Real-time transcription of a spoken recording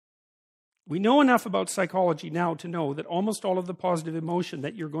We know enough about psychology now to know that almost all of the positive emotion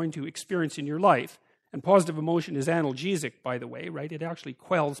that you're going to experience in your life, and positive emotion is analgesic, by the way, right? It actually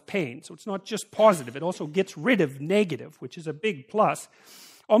quells pain. So it's not just positive. It also gets rid of negative, which is a big plus.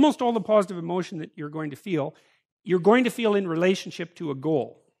 Almost all the positive emotion that you're going to feel in relationship to a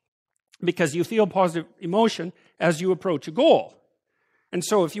goal. Because you feel positive emotion as you approach a goal. And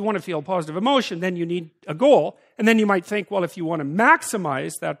so if you want to feel positive emotion, then you need a goal. And then you might think, well, if you want to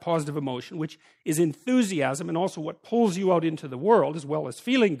maximize that positive emotion, which is enthusiasm and also what pulls you out into the world as well as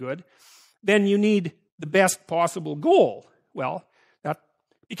feeling good, then you need the best possible goal. Well,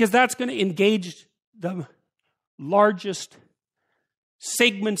 because that's going to engage the largest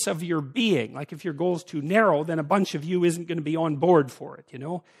segments of your being. Like if your goal is too narrow, then a bunch of you isn't going to be on board for it, you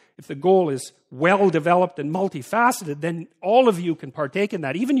know. If the goal is well-developed and multifaceted, then all of you can partake in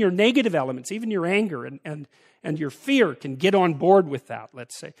that. Even your negative elements, even your anger and your fear can get on board with that,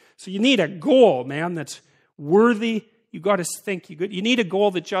 let's say. So you need a goal, man, that's worthy. You've got to think. You need a goal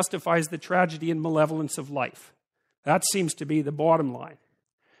that justifies the tragedy and malevolence of life. That seems to be the bottom line.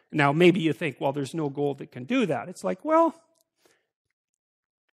 Now, maybe you think, well, there's no goal that can do that. It's like, well,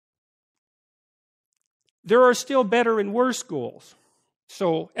 there are still better and worse goals.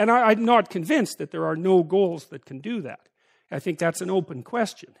 So, and I'm not convinced that there are no goals that can do that. I think that's an open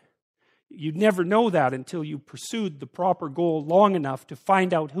question. You'd never know that until you pursued the proper goal long enough to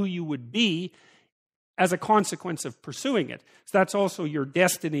find out who you would be as a consequence of pursuing it. So that's also your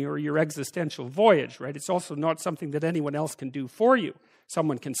destiny or your existential voyage, right? It's also not something that anyone else can do for you.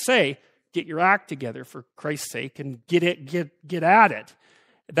 Someone can say, get your act together for Christ's sake and get at it.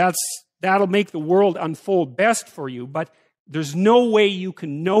 That'll make the world unfold best for you, but there's no way you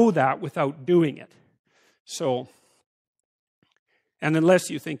can know that without doing it. So, and unless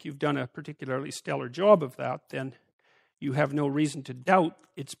you think you've done a particularly stellar job of that, then you have no reason to doubt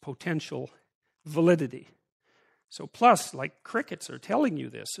its potential validity. So plus, like crickets are telling you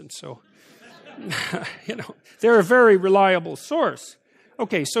this, and so, they're a very reliable source.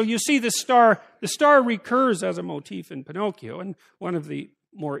 Okay, so you see the star recurs as a motif in Pinocchio, and one of the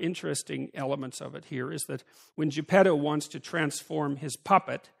more interesting elements of it here is that when Geppetto wants to transform his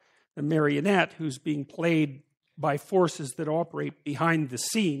puppet, the marionette, who's being played by forces that operate behind the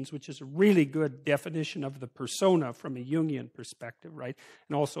scenes, which is a really good definition of the persona from a Jungian perspective, right?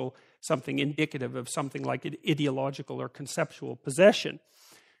 And also something indicative of something like an ideological or conceptual possession.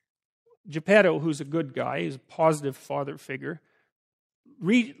 Geppetto, who's a good guy, he's a positive father figure,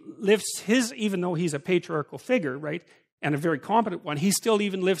 lifts his, even though he's a patriarchal figure, right, and a very competent one, he still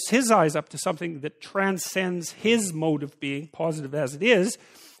even lifts his eyes up to something that transcends his mode of being, positive as it is,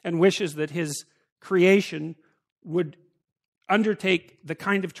 and wishes that his creation would undertake the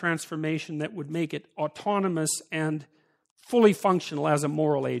kind of transformation that would make it autonomous and fully functional as a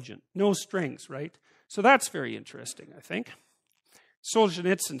moral agent. No strings, right? So that's very interesting, I think.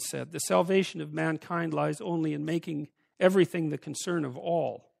 Solzhenitsyn said, the salvation of mankind lies only in making everything the concern of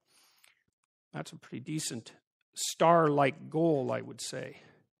all. That's a pretty decent star-like goal, I would say.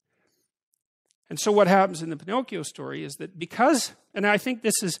 And so what happens in the Pinocchio story is that because, and I think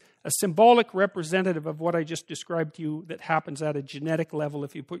this is a symbolic representative of what I just described to you that happens at a genetic level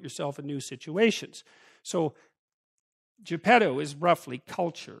if you put yourself in new situations. So Geppetto is roughly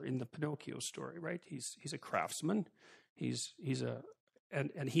culture in the Pinocchio story, right? He's a craftsman.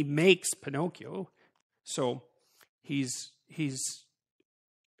 And he makes Pinocchio. So he's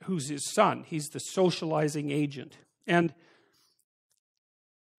who's his son? He's the socializing agent. And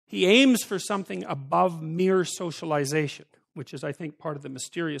he aims for something above mere socialization, which is, I think, part of the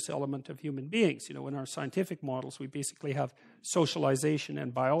mysterious element of human beings. You know, in our scientific models, we basically have socialization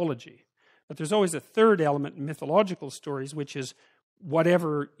and biology. But there's always a third element in mythological stories, which is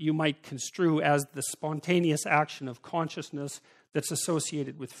whatever you might construe as the spontaneous action of consciousness that's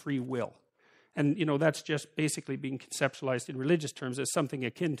associated with free will. And, you know, that's just basically being conceptualized in religious terms as something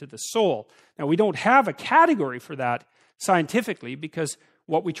akin to the soul. Now, we don't have a category for that scientifically because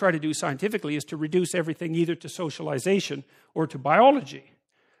what we try to do scientifically is to reduce everything either to socialization or to biology.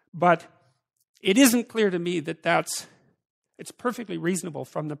 But it isn't clear to me that it's perfectly reasonable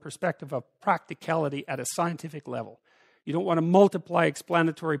from the perspective of practicality at a scientific level. You don't want to multiply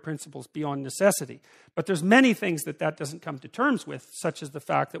explanatory principles beyond necessity. But there's many things that doesn't come to terms with, such as the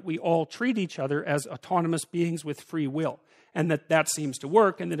fact that we all treat each other as autonomous beings with free will, and that seems to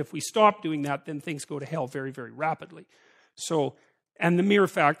work, and that if we stop doing that, then things go to hell very, very rapidly. So, and the mere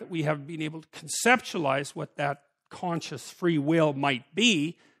fact that we have been able to conceptualize what that conscious free will might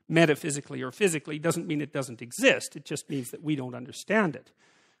be, metaphysically or physically, doesn't mean it doesn't exist. It just means that we don't understand it.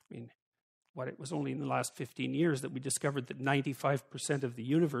 I mean, it was only in the last 15 years that we discovered that 95% of the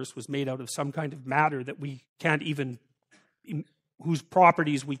universe was made out of some kind of matter that we can't even, whose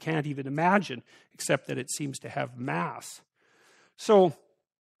properties we can't even imagine, except that it seems to have mass. So,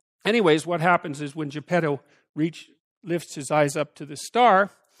 anyways, what happens is when Geppetto lifts his eyes up to the star,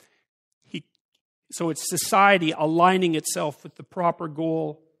 so it's society aligning itself with the proper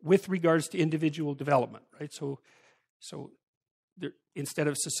goal with regards to individual development, right? So instead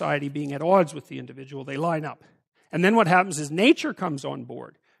of society being at odds with the individual, they line up. And then what happens is nature comes on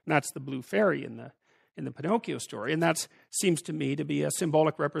board, and that's the blue fairy in the Pinocchio story. And that seems to me to be a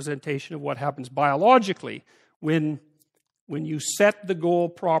symbolic representation of what happens biologically when you set the goal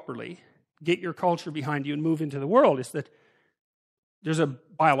properly, get your culture behind you, and move into the world, is that there's a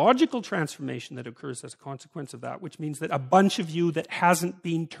biological transformation that occurs as a consequence of that, which means that a bunch of you that hasn't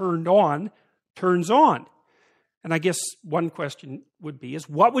been turned on turns on. And I guess one question would be is,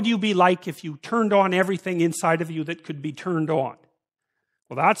 what would you be like if you turned on everything inside of you that could be turned on?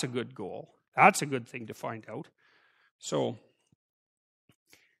 Well, that's a good goal. That's a good thing to find out. So,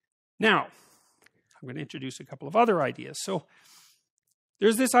 now, I'm going to introduce a couple of other ideas. So,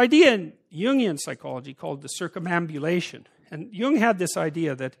 there's this idea in Jungian psychology called the circumambulation. And Jung had this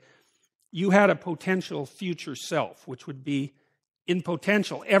idea that you had a potential future self, which would be, in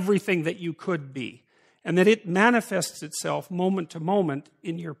potential, everything that you could be. And that it manifests itself moment to moment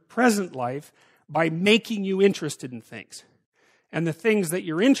in your present life by making you interested in things. And the things that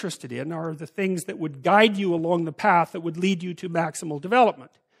you're interested in are the things that would guide you along the path that would lead you to maximal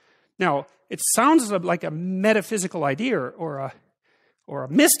development. Now, it sounds like a metaphysical idea or a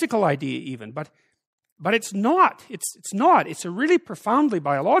mystical idea even, but it's not. It's not. It's a really profoundly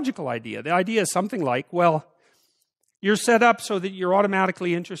biological idea. The idea is something like, well, you're set up so that you're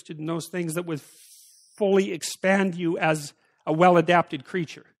automatically interested in those things that would fully expand you as a well-adapted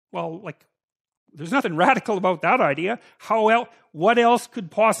creature. Well, there's nothing radical about that idea. What else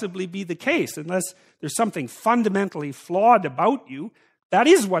could possibly be the case? Unless there's something fundamentally flawed about you, that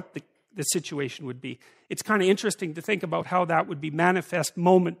is what the situation would be. It's kind of interesting to think about how that would be manifest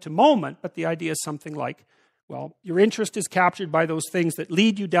moment to moment, but the idea is something like, well, your interest is captured by those things that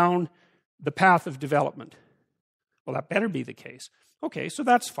lead you down the path of development. Well, that better be the case. Okay, so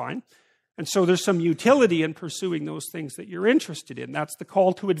that's fine. And so there's some utility in pursuing those things that you're interested in. That's the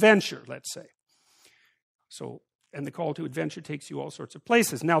call to adventure, let's say. And the call to adventure takes you all sorts of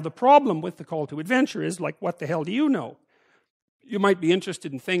places. Now, the problem with the call to adventure is, like, what the hell do you know? You might be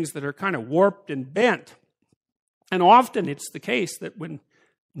interested in things that are kind of warped and bent. And often it's the case that when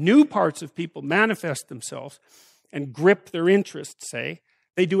new parts of people manifest themselves and grip their interests, say,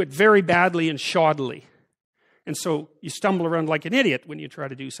 they do it very badly and shoddily. And so you stumble around like an idiot when you try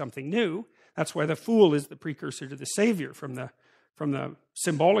to do something new. That's why the fool is the precursor to the savior from the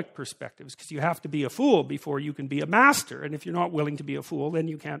symbolic perspectives, because you have to be a fool before you can be a master. And if you're not willing to be a fool, then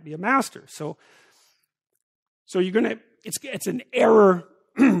you can't be a master. So you're going to, it's an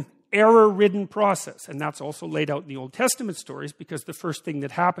error-ridden process. And that's also laid out in the Old Testament stories, because the first thing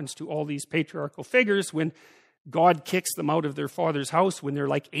that happens to all these patriarchal figures when God kicks them out of their father's house when they're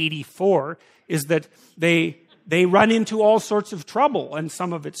like 84 is that they run into all sorts of trouble, and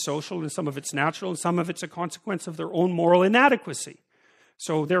some of it's social and some of it's natural and some of it's a consequence of their own moral inadequacy.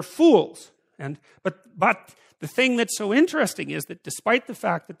 So they're fools. But the thing that's so interesting is that despite the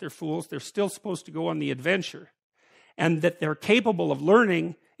fact that they're fools, they're still supposed to go on the adventure, and that they're capable of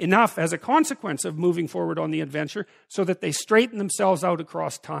learning enough as a consequence of moving forward on the adventure so that they straighten themselves out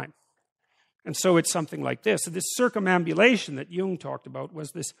across time. And so it's something like this. So this circumambulation that Jung talked about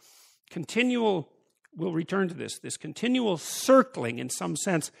was this continual, we'll return to this continual circling in some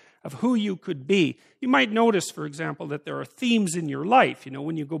sense of who you could be. You might notice, for example, that there are themes in your life. You know,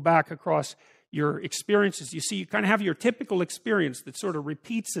 when you go back across your experiences, you see you kind of have your typical experience that sort of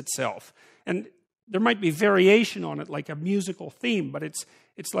repeats itself. And there might be variation on it, like a musical theme, but it's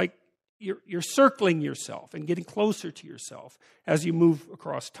like you're circling yourself and getting closer to yourself as you move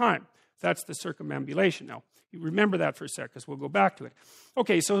across time. That's the circumambulation. Now, you remember that for a sec, because we'll go back to it.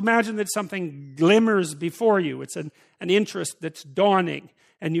 Okay, so imagine that something glimmers before you. It's an interest that's dawning,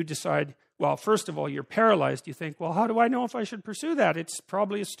 and you decide, well, first of all, you're paralyzed. You think, well, how do I know if I should pursue that? It's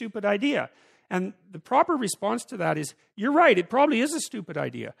probably a stupid idea. And the proper response to that is, you're right, it probably is a stupid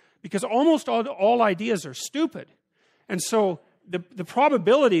idea, because almost all ideas are stupid. And so the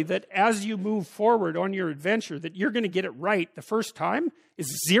probability that as you move forward on your adventure that you're going to get it right the first time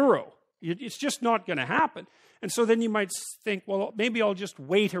is zero. It's just not going to happen. And so then you might think, well, maybe I'll just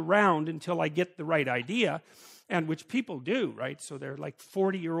wait around until I get the right idea, and which people do, right? So they're like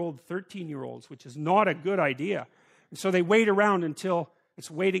 40-year-old, 13-year-olds, which is not a good idea. And so they wait around until It's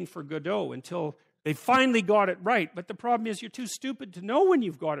waiting for Godot until they finally got it right. But the problem is you're too stupid to know when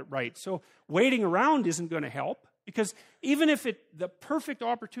you've got it right. So waiting around isn't going to help, because even if the perfect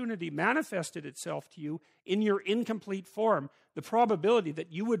opportunity manifested itself to you in your incomplete form, the probability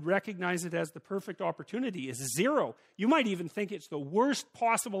that you would recognize it as the perfect opportunity is zero. You might even think it's the worst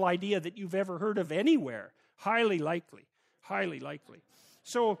possible idea that you've ever heard of anywhere. Highly likely. Highly likely.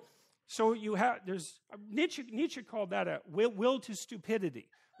 So you have, Nietzsche called that a will to stupidity,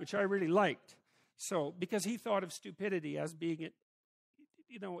 which I really liked. So, because he thought of stupidity as being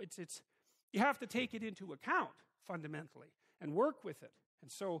it's you have to take it into account fundamentally and work with it.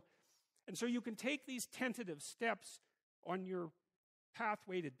 And so you can take these tentative steps on your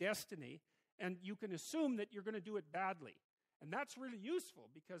pathway to destiny, and you can assume that you're going to do it badly. And that's really useful,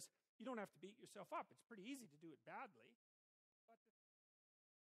 because you don't have to beat yourself up. It's pretty easy to do it badly.